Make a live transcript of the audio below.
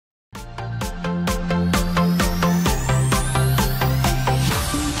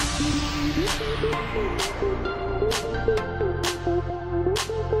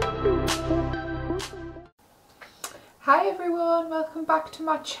Hi everyone, welcome back to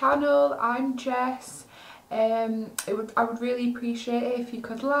my channel. I'm Jess. I would really appreciate it if you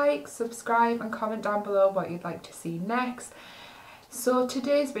could like, subscribe and comment down below what you'd like to see next. So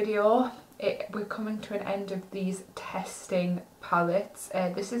today's video, we're coming to an end of these testing palettes.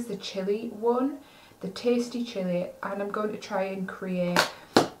 This is the chili one, the tasty chili, and I'm going to try and create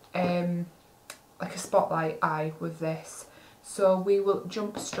like a spotlight eye with this. So we will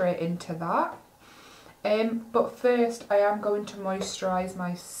jump straight into that. But first I am going to moisturise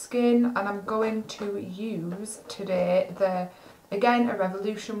my skin, and I'm going to use today again a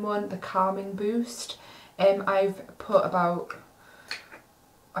Revolution one, the Calming Boost. I put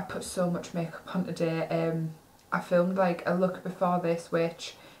so much makeup on today. I filmed like a look before this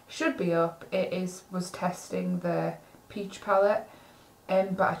which should be up. It was testing the peach palette,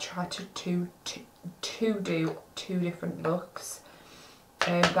 but I tried to do two different looks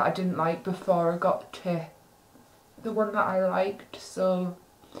that I didn't like before I got to the one that I liked. So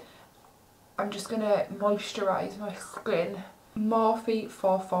I'm just going to moisturise my skin. Morphe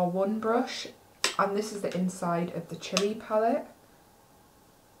 441 brush, and this is the inside of the chili palette.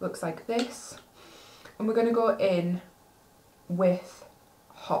 Looks like this. And we're going to go in with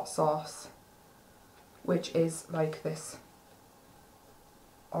hot sauce, which is like this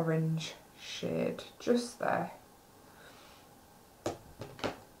orange shade just there.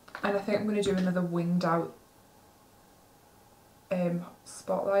 And I think I'm going to do another winged out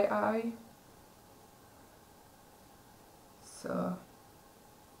spotlight eye. So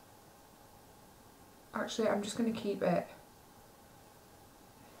actually I'm just going to keep it.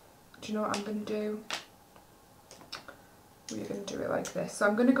 Do you know what I'm going to do? We're going to do it like this. So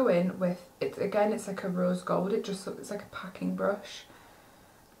I'm going to go in with it again. It's like a rose gold. It just looks like a packing brush,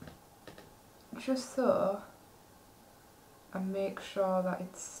 just so. And make sure that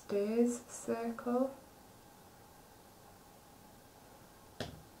it stays circle.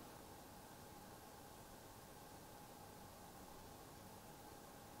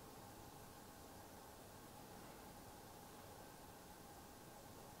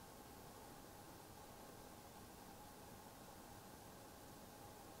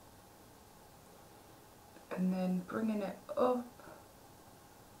 And then bringing it up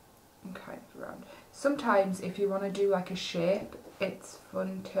and kind of around. Sometimes if you want to do like a shape, it's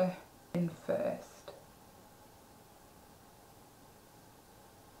fun to in first.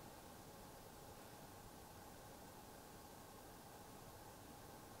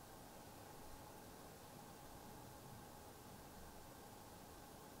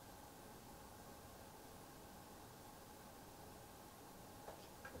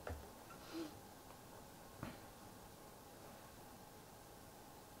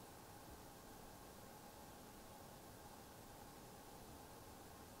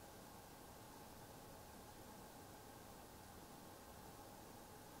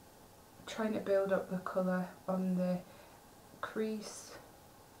 Trying to build up the colour on the crease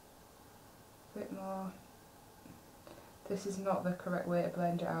a bit more. This is not the correct way to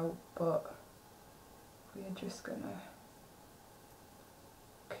blend it out, but we're just gonna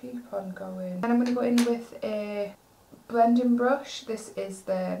keep on going. And I'm gonna go in with a blending brush. This is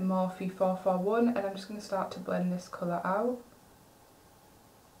the Morphe 441, and I'm just gonna start to blend this colour out.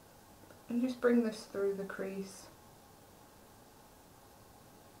 And just bring this through the crease.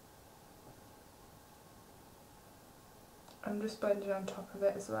 I'm just blending on top of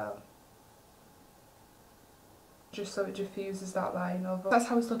it as well, just so it diffuses that line over. That's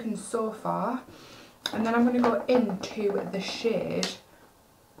how it's looking so far. And then I'm going to go into the shade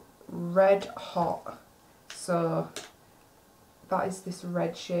Red Hot. So that is this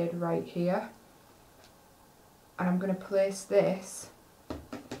red shade right here. And I'm going to place this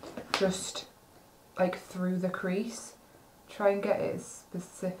just like through the crease. Try and get it as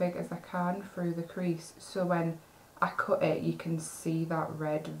specific as I can through the crease, so when I cut it you can see that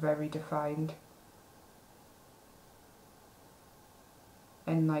red very defined.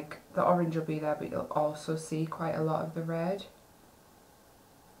 And like the orange will be there, but you'll also see quite a lot of the red.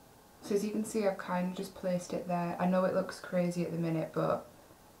 So as you can see, I've kind of just placed it there. I know it looks crazy at the minute, but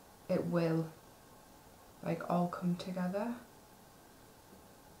it will like all come together.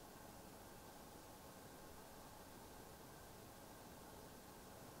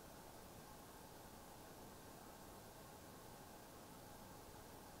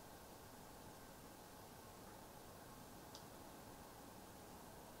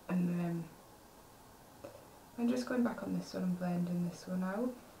 And then I'm just going back on this one and blending this one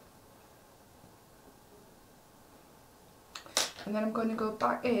out. And then I'm going to go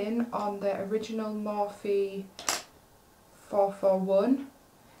back in on the original Morphe 441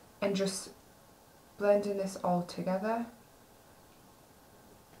 and just blending this all together.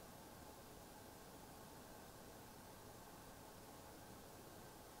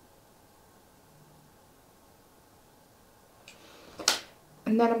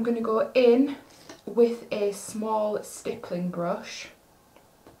 And then I'm going to go in with a small stippling brush,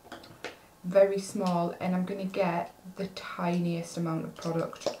 very small, and I'm going to get the tiniest amount of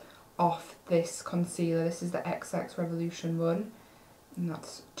product off this concealer. This is the XX Revolution one, and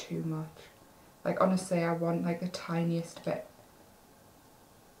that's too much. Like, honestly, I want like the tiniest bit.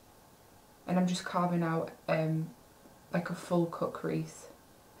 And I'm just carving out like a full cut crease.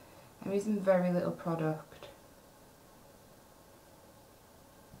 I'm using very little product.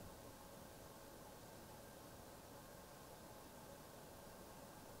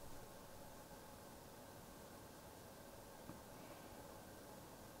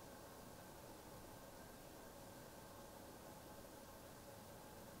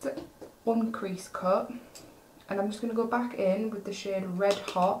 One crease cut, and I'm just going to go back in with the shade Red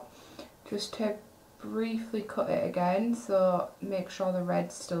Hot just to briefly cut it again, so make sure the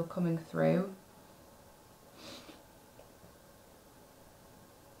red's still coming through.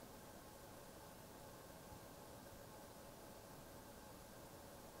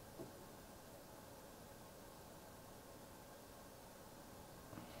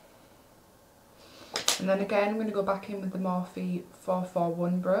 And then again I'm going to go back in with the Morphe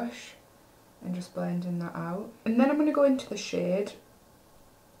 441 brush and just blending that out. And then I'm going to go into the shade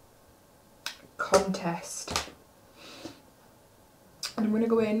Contest. And I'm going to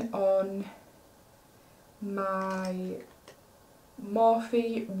go in on my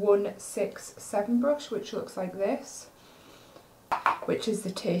Morphe 167 brush, which looks like this, which is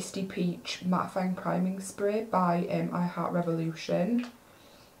the Tasty Peach Mattifying Priming Spray by I Heart Revolution.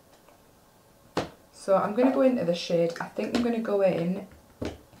 So I'm going to go into the shade, I think I'm going to go in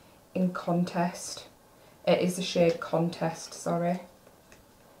Contest. It is the shade Contest, sorry.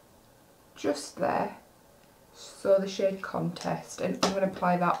 Just there. So the shade Contest, and I'm going to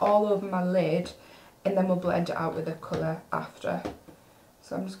apply that all over my lid, and then we'll blend it out with the colour after.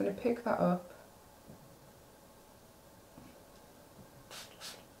 So I'm just going to pick that up.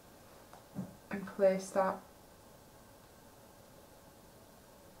 And place that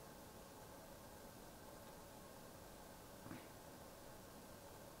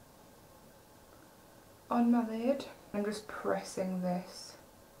on my lid. I'm just pressing this,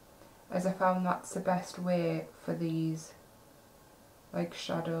 as I found that's the best way for these like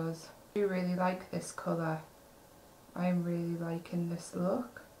shadows. I do really like this colour. I'm really liking this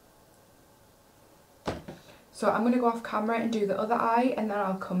look. So I'm going to go off camera and do the other eye, and then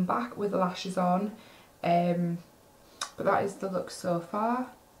I'll come back with the lashes on. But that is the look so far.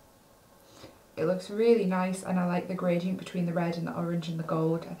 It looks really nice, and I like the gradient between the red and the orange and the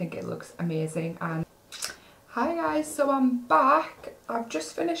gold. I think it looks amazing. And hi guys, so I'm back. I've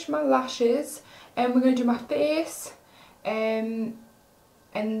just finished my lashes, and we're going to do my face, and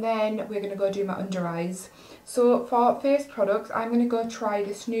then we're going to go do my under eyes. So for face products, I'm going to go try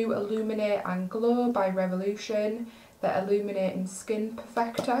this new Illuminate and Glow by Revolution, the Illuminating Skin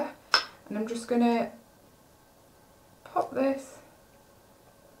Perfector, and I'm just going to pop this.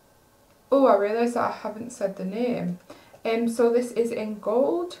 Oh, I realised that I haven't said the name. So this is in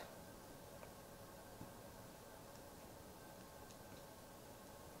gold.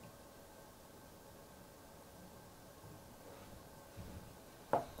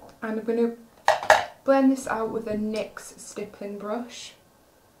 And I'm going to blend this out with a NYX stippling brush.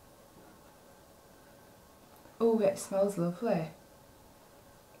 Oh, it smells lovely.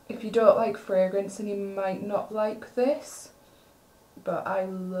 If you don't like fragrance, then you might not like this, but I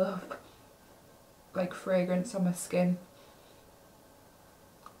love like fragrance on my skin.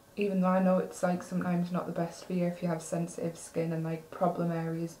 Even though I know it's like sometimes not the best for you if you have sensitive skin and like problem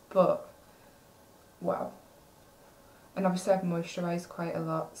areas, but wow. And obviously I've moisturised quite a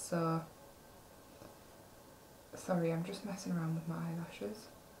lot, so sorry, I'm just messing around with my eyelashes.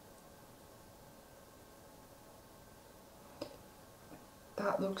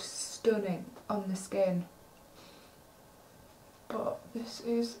 That looks stunning on the skin, but this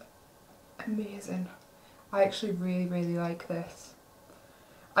is amazing. I actually really like this.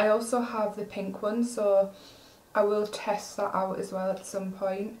 I also have the pink one, so I will test that out as well at some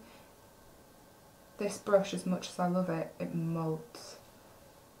point. This brush, as much as I love it, it molts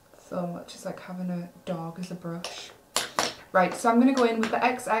so much. It's like having a dog as a brush. Right, so I'm going to go in with the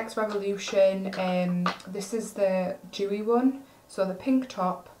XX Revolution. This is the dewy one, so the pink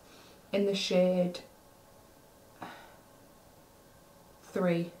top in the shade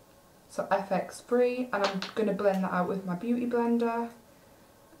 3, so FX3, and I'm going to blend that out with my beauty blender.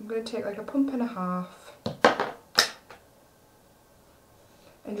 I'm going to take like a pump and a half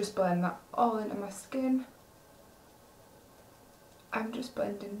and just blend that all into my skin. I'm just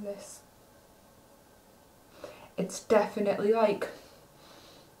blending this. It's definitely like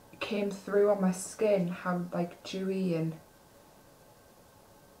came through on my skin, how like dewy, and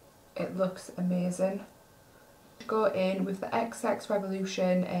it looks amazing. Go in with the XX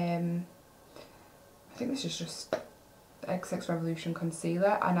Revolution, I think this is just the XX Revolution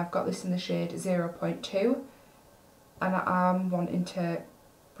concealer, and I've got this in the shade 0.2, and I am wanting to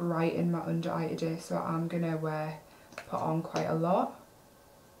brighten my under eye today, so I'm going to put on quite a lot.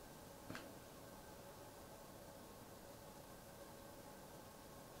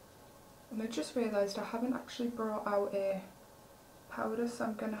 And I just realised I haven't actually brought out a powder, so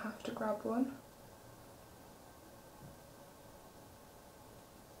I'm going to have to grab one.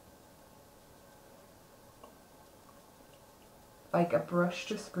 Like a brush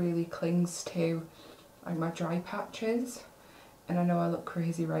just really clings to like my dry patches, and I know I look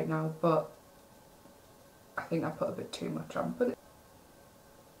crazy right now, but I think I put a bit too much on. But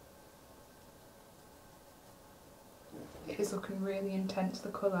it is looking really intense, the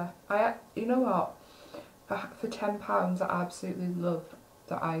colour. You know what? For £10 I absolutely love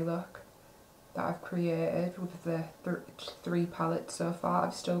the eye look that I've created with the three palettes so far.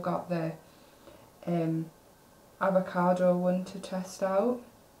 I've still got the avocado one to test out,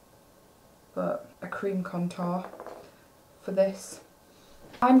 but a cream contour for this.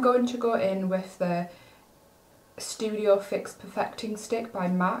 I'm going to go in with the Studio Fix Perfecting Stick by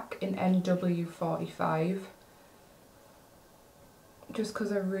MAC in NW45, just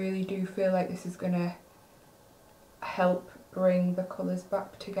because I really do feel like this is going to help bring the colours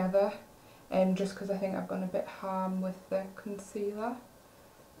back together, and just because I think I've gone a bit harm with the concealer,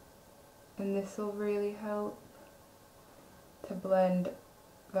 and this will really help to blend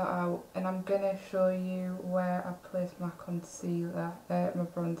that out. And I'm going to show you where I placed my concealer, my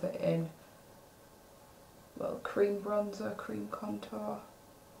bronzer in, well, cream bronzer, cream contour,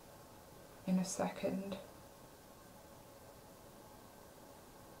 in a second.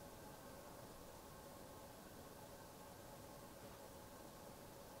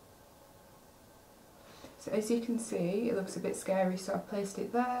 So as you can see, it looks a bit scary, so I placed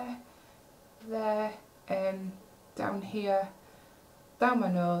it there, down here, down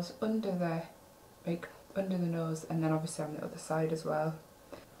my nose, under the nose, and then obviously on the other side as well.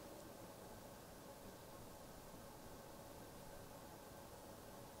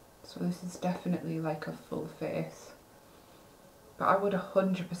 So this is definitely like a full face, but I would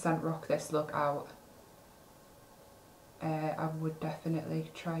 100% rock this look out. I would definitely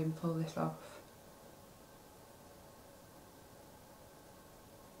try and pull this off.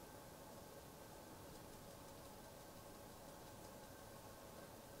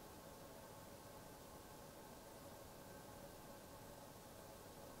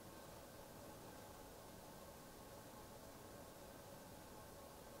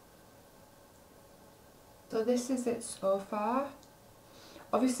 So this is it so far.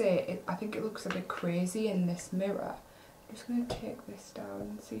 Obviously I think it looks a bit crazy in this mirror. I'm just going to take this down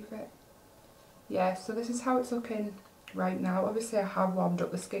and see if it... Yeah, so this is how it's looking right now. Obviously I have warmed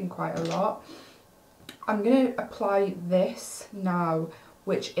up the skin quite a lot. I'm going to apply this now,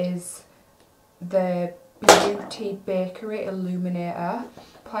 which is the Beauty Bakery Illuminator.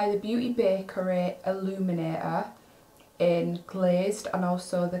 Apply the Beauty Bakery Illuminator in glazed, and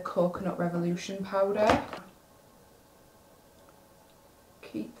also the Coconut Revolution powder.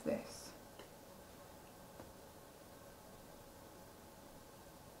 Keep this.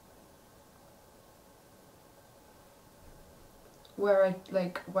 Where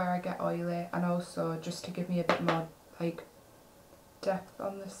I get oily, and also just to give me a bit more like depth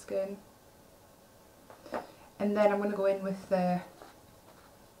on the skin. And then I'm going to go in with the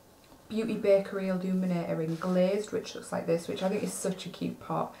Beauty Bakery Illuminator in glazed, which looks like this, which I think is such a cute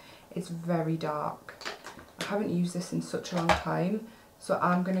pot. It's very dark. I haven't used this in such a long time, so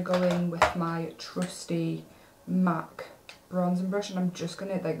I'm going to go in with my trusty MAC bronzing brush, and I'm just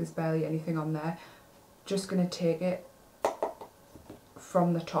going to, like, there's barely anything on there, just going to take it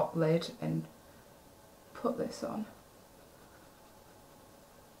from the top lid and put this on.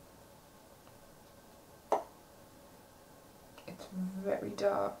 It's very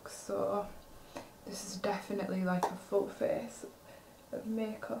dark, so this is definitely like a full face of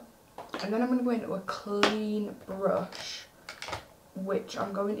makeup. And then I'm going to go into a clean brush, which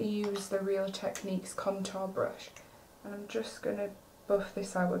I'm going to use the Real Techniques contour brush, and I'm just going to buff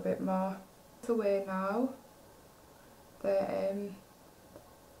this out a bit more. Away now the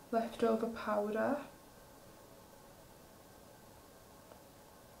leftover powder.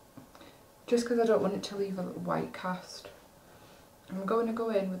 just because I don't want it to leave a little white cast. I'm going to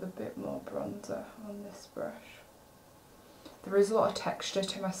go in with a bit more bronzer on this brush. There is a lot of texture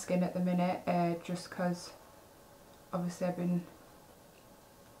to my skin at the minute, just because obviously I've been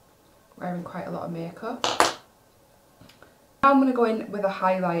wearing quite a lot of makeup. Now I'm going to go in with a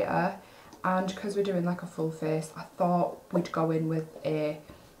highlighter, and because we're doing like a full face, I thought we'd go in with a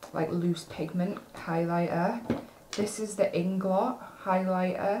like loose pigment highlighter. This is the Inglot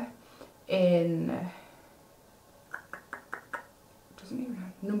highlighter in, doesn't even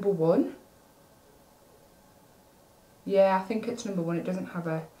have, number 1. Yeah, I think it's number 1. It doesn't have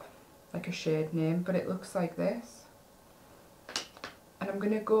a like a shade name, but it looks like this. And I'm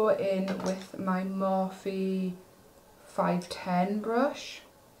going to go in with my Morphe 510 brush.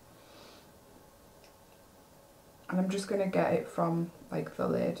 And I'm just going to get it from like the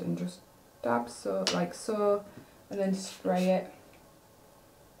lid and just dab so, like so, and then spray it.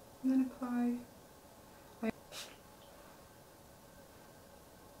 And then apply.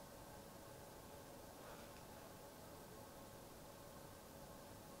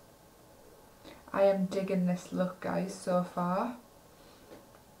 I am digging this look, guys, so far.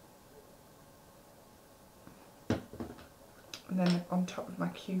 And then on top of my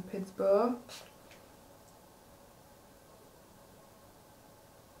Cupid's bow.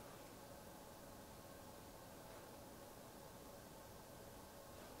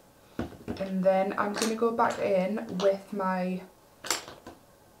 And then I'm going to go back in with my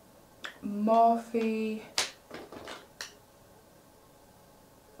Morphe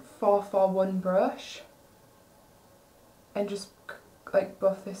 441 brush and just like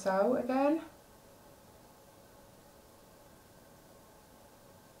buff this out again.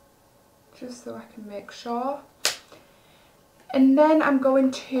 Just so I can make sure. And then I'm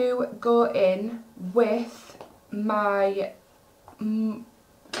going to go in with my,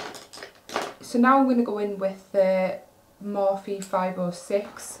 so now I'm going to go in with the Morphe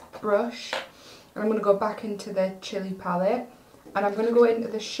 506 brush. And I'm going to go back into the Chili palette. And I'm going to go into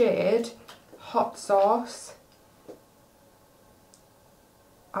the shade Hot Sauce.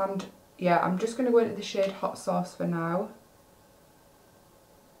 And yeah, I'm just going to go into the shade Hot Sauce for now.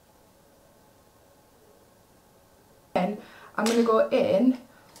 Then I'm going to go in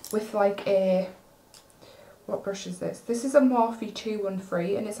with like a, what brush is this? This is a Morphe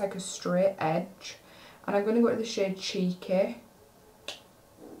 213 and it's like a straight edge. And I'm going to go to the shade Cheeky.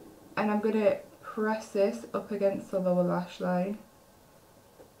 And I'm going to press this up against the lower lash line.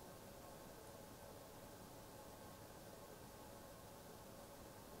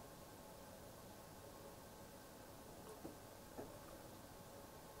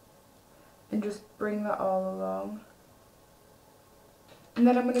 And just bring that all along. And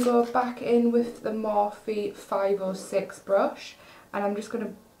then I'm going to go back in with the Morphe 506 brush and I'm just going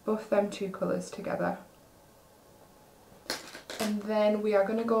to buff them two colours together. And then we are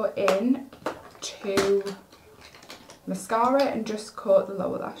going to go in to mascara and just coat the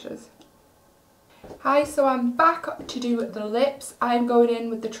lower lashes. Hi, so I'm back to do the lips. I'm going in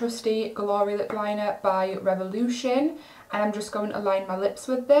with the trusty Glory Lip Liner by Revolution and I'm just going to line my lips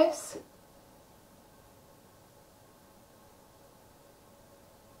with this.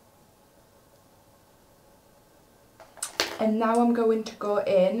 And now I'm going to go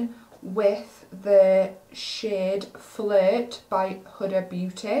in with the shade Flirt by Huda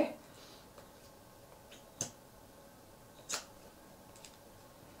Beauty.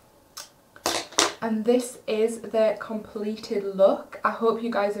 And this is the completed look. I hope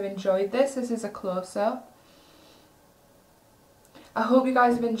you guys have enjoyed this. This is a close-up. I hope you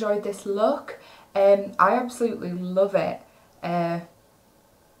guys have enjoyed this look. I absolutely love it.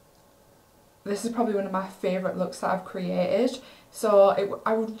 This is probably one of my favourite looks that I've created. So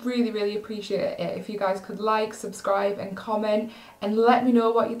I would really appreciate it if you guys could like, subscribe and comment and let me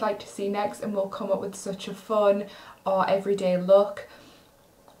know what you'd like to see next and we'll come up with such a fun or everyday look.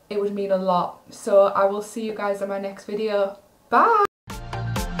 It would mean a lot. So I will see you guys in my next video. Bye!